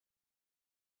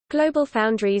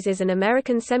GlobalFoundries is an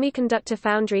American semiconductor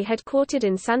foundry headquartered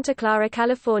in Santa Clara,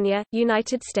 California,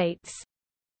 United States.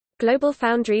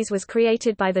 GlobalFoundries was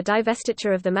created by the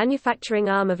divestiture of the manufacturing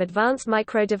arm of Advanced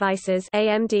Micro Devices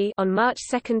 (AMD) on March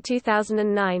 2,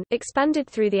 2009, expanded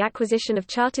through the acquisition of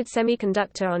Chartered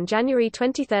Semiconductor on January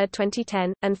 23,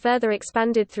 2010, and further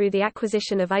expanded through the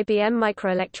acquisition of IBM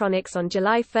Microelectronics on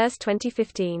July 1,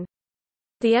 2015.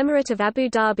 The Emirate of Abu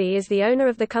Dhabi is the owner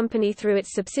of the company through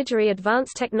its subsidiary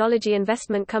Advanced Technology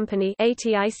Investment Company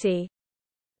 (ATIC).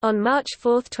 On March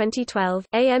 4, 2012,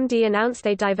 AMD announced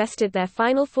they divested their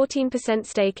final 14%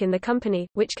 stake in the company,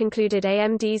 which concluded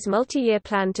AMD's multi-year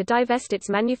plan to divest its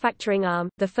manufacturing arm.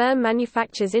 The firm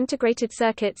manufactures integrated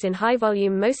circuits in high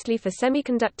volume mostly for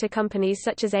semiconductor companies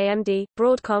such as AMD,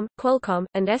 Broadcom, Qualcomm,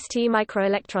 and ST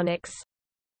Microelectronics.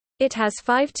 It has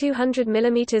 5 200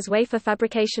 mm wafer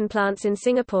fabrication plants in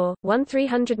Singapore, 1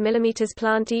 300 mm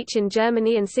plant each in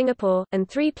Germany and Singapore, and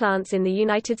 3 plants in the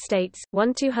United States,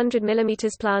 1 200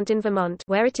 mm plant in Vermont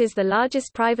where it is the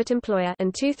largest private employer,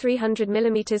 and 2 300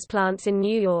 mm plants in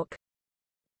New York.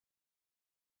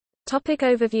 Topic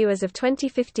overview. As of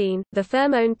 2015, the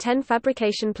firm owned 10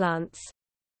 fabrication plants.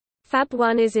 Fab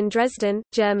 1 is in Dresden,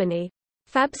 Germany.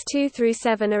 Fabs 2 through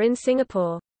 7 are in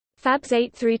Singapore. Fabs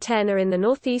 8 through 10 are in the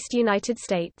Northeast United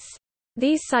States.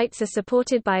 These sites are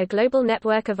supported by a global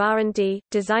network of R&D,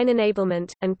 design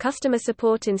enablement, and customer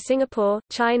support in Singapore,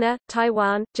 China,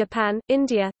 Taiwan, Japan,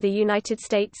 India, the United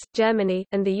States, Germany,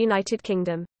 and the United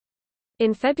Kingdom.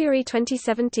 In February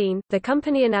 2017, the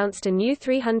company announced a new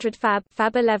 300 Fab,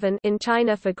 Fab 11, in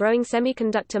China for growing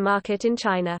semiconductor market in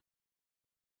China.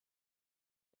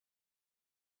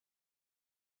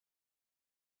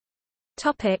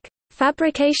 Topic: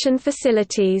 Fabrication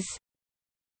facilities.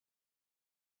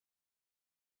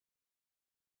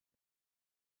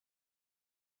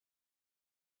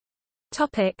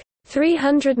 Topic: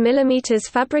 300 mm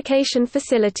fabrication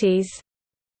facilities.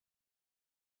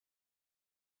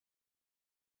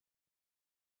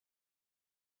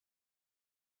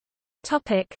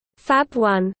 Topic: Fab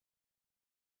 1.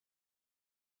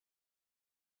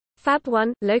 Fab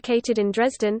 1, located in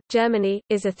Dresden, Germany,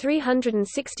 is a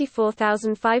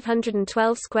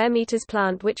 364,512 square meters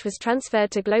plant which was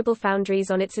transferred to GlobalFoundries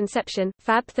on its inception.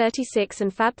 Fab 36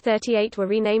 and Fab 38 were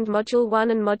renamed Module 1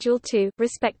 and Module 2,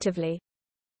 respectively.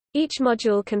 Each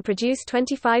module can produce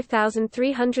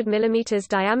 25,300 mm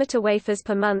diameter wafers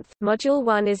per month. Module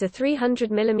 1 is a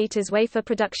 300 mm wafer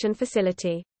production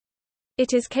facility.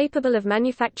 It is capable of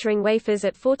manufacturing wafers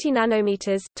at 40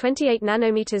 nanometers, 28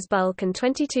 nanometers bulk and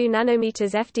 22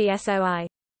 nanometers FDSOI.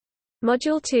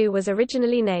 Module 2 was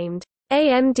originally named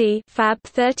AMD Fab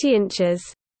 30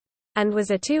 inches and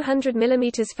was a 200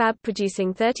 mm fab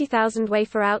producing 30,000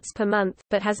 wafer outs per month,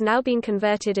 but has now been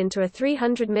converted into a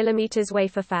 300 mm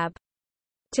wafer fab.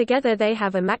 Together they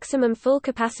have a maximum full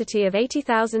capacity of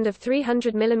 80,000 of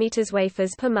 300 mm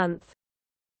wafers per month.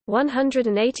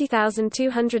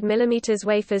 180,200 mm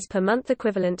wafers per month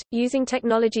equivalent, using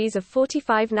technologies of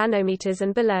 45 nanometers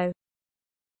and below.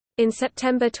 In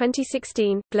September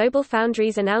 2016,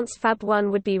 GlobalFoundries announced Fab 1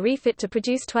 would be refit to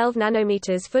produce 12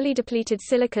 nanometers fully depleted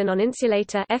silicon on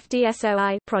insulator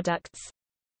 (FDSOI) products.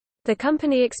 The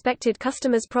company expected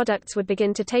customers' products would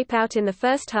begin to tape out in the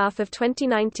first half of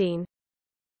 2019.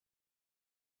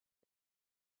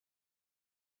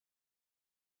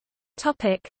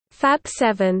 Topic: Fab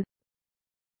 7.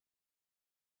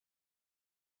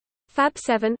 Fab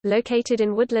 7, located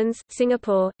in Woodlands,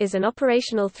 Singapore, is an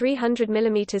operational 300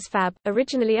 mm fab,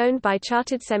 originally owned by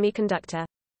Chartered Semiconductor.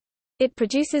 It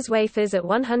produces wafers at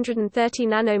 130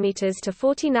 nanometers to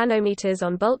 40 nanometers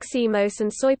on bulk CMOS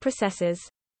and soy processes.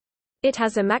 It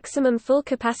has a maximum full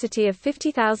capacity of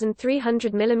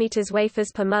 50,300 mm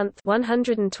wafers per month,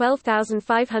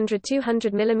 112,500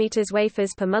 200 mm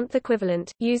wafers per month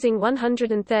equivalent, using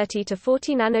 130 to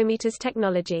 40 nanometers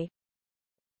technology.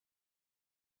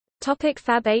 Topic: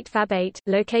 Fab 8. Fab 8,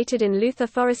 located in Luther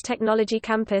Forest Technology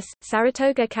Campus,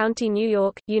 Saratoga County, New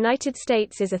York, United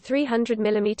States, is a 300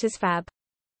 mm fab.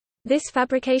 This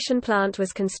fabrication plant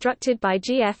was constructed by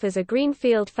GF as a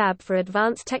greenfield fab for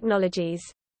advanced technologies.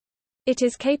 It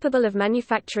is capable of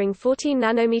manufacturing 14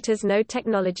 nanometers node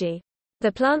technology.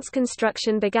 The plant's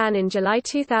construction began in July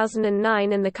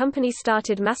 2009 and the company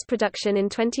started mass production in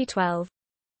 2012.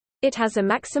 It has a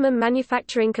maximum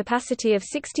manufacturing capacity of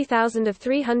 60,000 of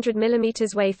 300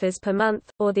 mm wafers per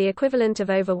month, or the equivalent of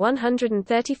over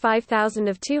 135,000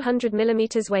 of 200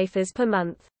 mm wafers per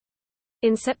month.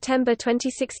 In September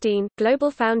 2016,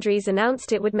 GlobalFoundries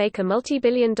announced it would make a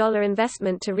multi-billion-dollar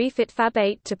investment to refit Fab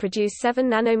 8 to produce 7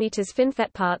 nanometers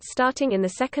FinFET parts starting in the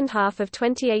second half of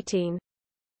 2018.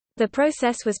 The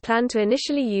process was planned to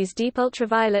initially use deep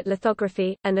ultraviolet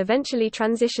lithography, and eventually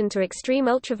transition to extreme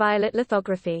ultraviolet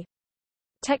lithography.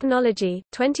 Technology,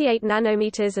 28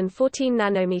 nanometers and 14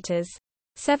 nanometers.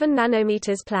 7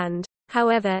 nanometers planned.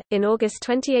 However, in August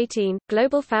 2018,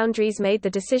 GlobalFoundries made the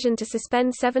decision to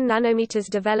suspend 7 nanometers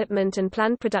development and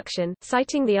planned production,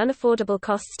 citing the unaffordable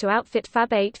costs to outfit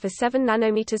Fab 8 for 7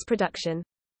 nanometers production.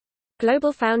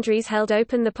 GlobalFoundries held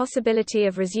open the possibility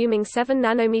of resuming 7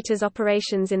 nanometers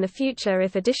operations in the future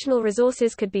if additional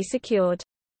resources could be secured.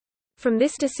 From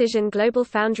this decision,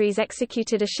 GlobalFoundries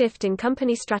executed a shift in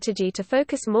company strategy to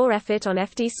focus more effort on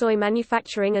FD-SOI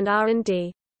manufacturing and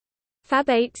R&D. Fab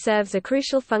 8 serves a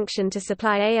crucial function to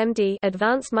supply AMD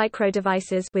advanced micro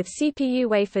devices with CPU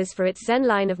wafers for its Zen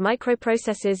line of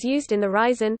microprocessors used in the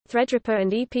Ryzen, Threadripper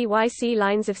and EPYC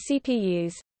lines of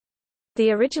CPUs.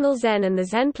 The original Zen and the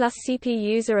Zen Plus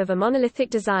CPUs are of a monolithic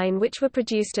design which were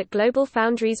produced at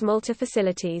GlobalFoundries Malta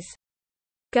facilities.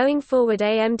 Going forward,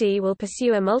 AMD will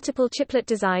pursue a multiple chiplet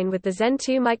design with the Zen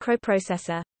 2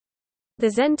 microprocessor. The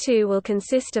Zen 2 will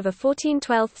consist of a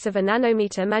 14/12 of a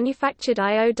nanometer manufactured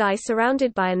I/O die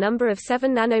surrounded by a number of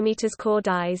 7 nanometers core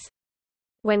dies.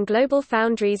 When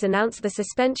GlobalFoundries announced the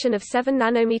suspension of 7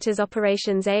 nanometers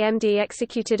operations, AMD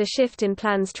executed a shift in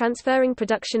plans transferring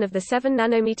production of the 7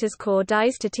 nanometers core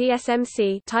dies to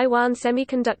TSMC, Taiwan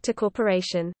Semiconductor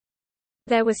Corporation.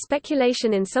 There was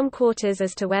speculation in some quarters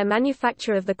as to where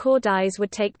manufacture of the core dies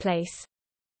would take place.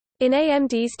 In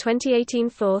AMD's 2018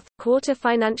 fourth quarter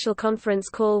financial conference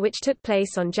call, which took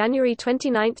place on January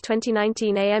 29,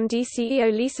 2019, AMD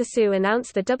CEO Lisa Su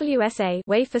announced the WSA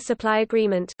wafer supply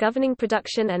agreement governing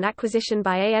production and acquisition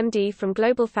by AMD from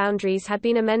GlobalFoundries had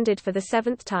been amended for the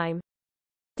 7th time.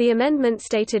 The amendment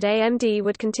stated AMD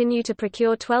would continue to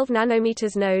procure 12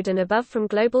 nanometers node and above from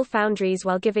GlobalFoundries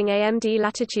while giving AMD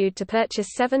latitude to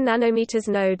purchase 7 nanometers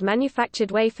node manufactured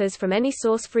wafers from any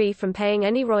source free from paying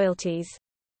any royalties.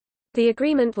 The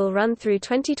agreement will run through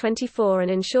 2024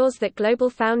 and ensures that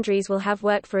GlobalFoundries will have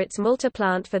work for its Malta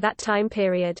plant for that time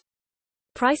period.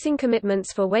 Pricing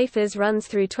commitments for wafers runs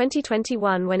through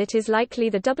 2021 when it is likely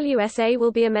the WSA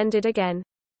will be amended again.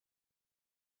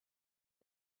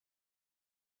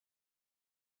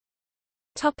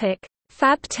 Topic: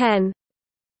 Fab 10.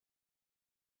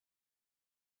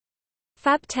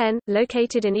 Fab 10,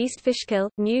 located in East Fishkill,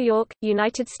 New York,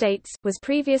 United States, was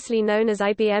previously known as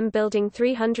IBM Building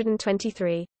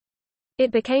 323.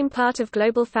 It became part of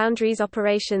GlobalFoundries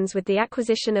operations with the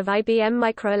acquisition of IBM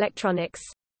Microelectronics.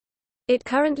 It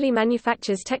currently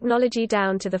manufactures technology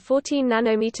down to the 14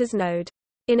 nanometers node.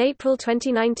 In April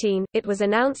 2019, it was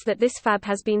announced that this fab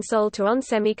has been sold to ON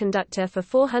Semiconductor for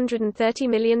 $430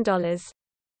 million.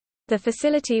 The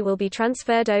facility will be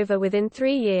transferred over within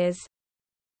 3 years.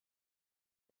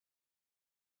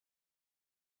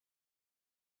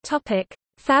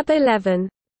 Fab 11.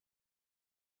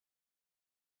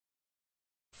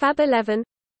 Fab 11,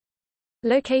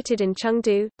 located in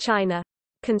Chengdu, China.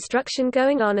 Construction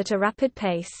going on at a rapid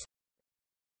pace.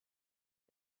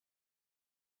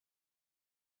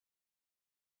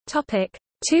 Topic: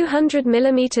 200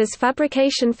 mm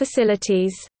fabrication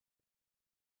facilities.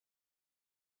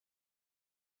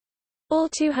 All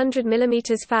 200 mm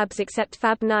fabs except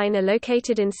Fab 9 are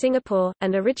located in Singapore,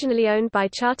 and originally owned by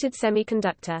Chartered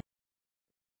Semiconductor.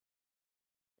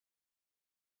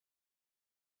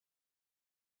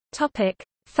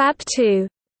 Fab 2.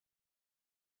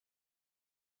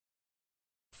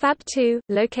 Fab 2,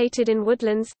 located in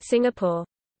Woodlands, Singapore.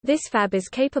 This fab is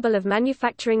capable of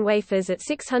manufacturing wafers at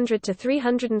 600 to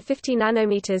 350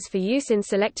 nanometers for use in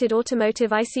selected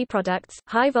automotive IC products,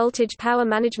 high-voltage power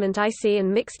management IC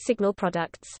and mixed-signal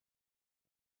products.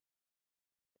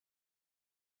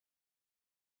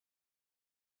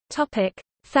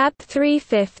 Fab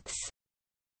 3/5.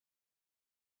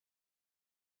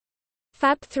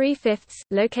 Fab 3/5,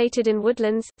 located in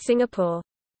Woodlands, Singapore.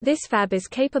 This fab is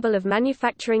capable of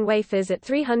manufacturing wafers at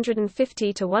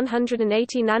 350 to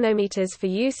 180 nanometers for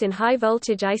use in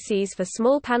high-voltage ICs for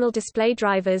small panel display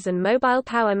drivers and mobile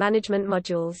power management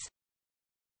modules.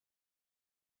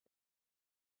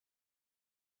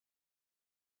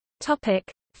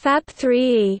 Fab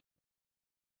 3E.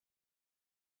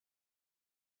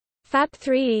 Fab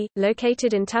 3E,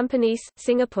 located in Tampines,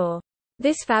 Singapore.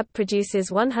 This fab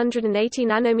produces 180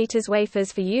 nanometers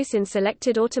wafers for use in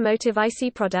selected automotive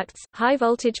IC products,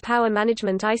 high-voltage power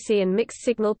management IC and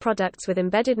mixed-signal products with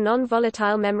embedded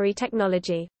non-volatile memory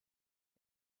technology.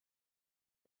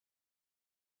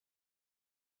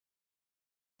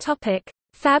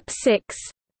 Fab 6.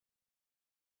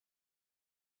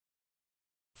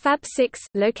 Fab 6,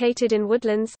 located in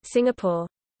Woodlands, Singapore.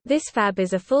 This fab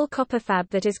is a full copper fab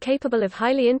that is capable of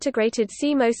highly integrated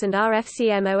CMOS and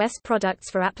RF-CMOS products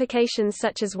for applications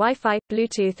such as Wi-Fi,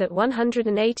 Bluetooth at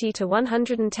 180 to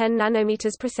 110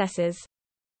 nanometers processors.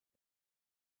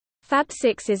 Fab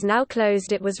 6 is now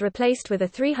closed. It was replaced with a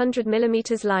 300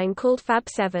 mm line called Fab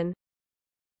 7.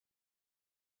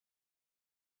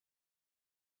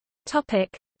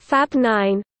 Topic: Fab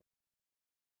 9.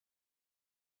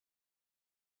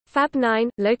 Fab 9,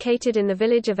 located in the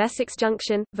village of Essex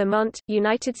Junction, Vermont,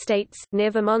 United States, near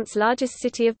Vermont's largest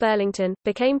city of Burlington,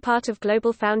 became part of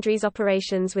GlobalFoundries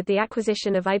operations with the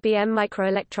acquisition of IBM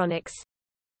Microelectronics.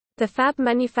 The fab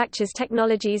manufactures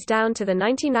technologies down to the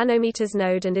 90 nanometers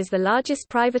node and is the largest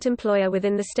private employer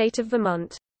within the state of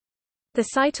Vermont. The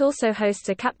site also hosts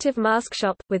a captive mask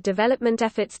shop, with development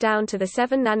efforts down to the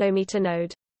 7 nanometer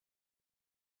node.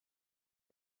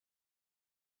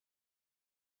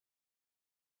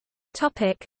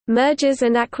 Topic: Mergers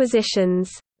and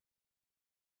acquisitions.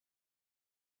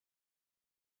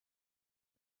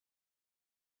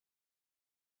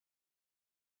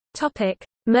 Topic: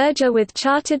 Merger with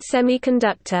Chartered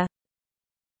Semiconductor.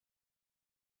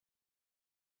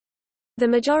 The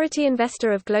majority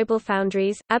investor of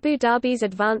GlobalFoundries, Abu Dhabi's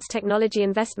Advanced Technology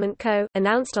Investment Co.,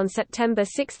 announced on September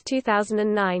 6,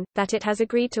 2009, that it has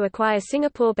agreed to acquire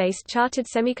Singapore-based Chartered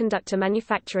Semiconductor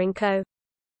Manufacturing Co.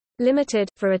 Limited,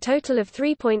 for a total of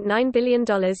 $3.9 billion,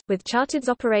 with Chartered's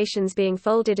operations being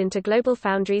folded into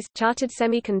GlobalFoundries. Chartered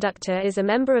Semiconductor is a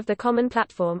member of the Common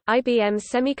Platform,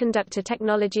 IBM's Semiconductor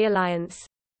Technology Alliance.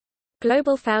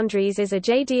 GlobalFoundries is a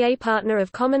JDA partner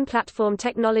of Common Platform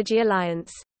Technology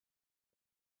Alliance.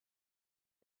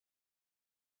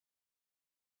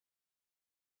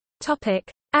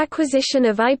 Acquisition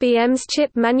of IBM's chip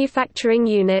manufacturing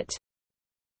unit.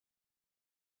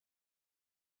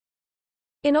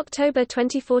 In October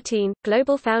 2014,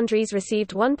 GlobalFoundries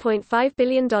received $1.5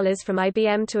 billion from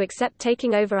IBM to accept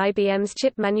taking over IBM's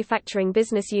chip manufacturing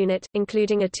business unit,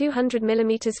 including a 200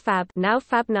 mm fab, now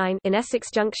Fab 9, in Essex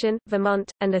Junction,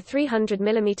 Vermont, and a 300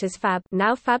 mm fab,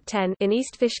 now Fab 10, in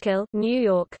East Fishkill, New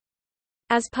York.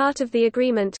 As part of the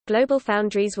agreement,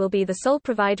 GlobalFoundries will be the sole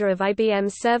provider of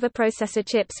IBM's server processor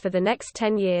chips for the next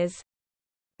 10 years.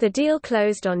 The deal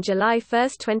closed on July 1,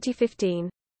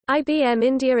 2015. IBM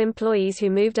India employees who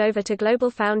moved over to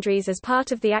GlobalFoundries as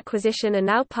part of the acquisition are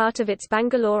now part of its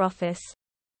Bangalore office.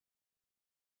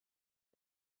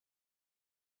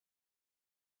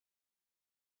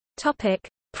 Topic: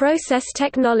 Process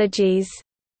technologies.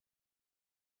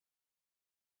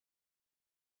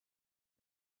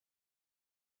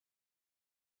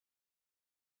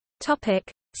 Topic: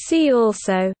 See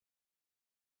also.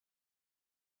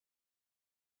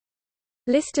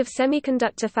 List of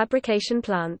semiconductor fabrication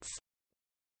plants.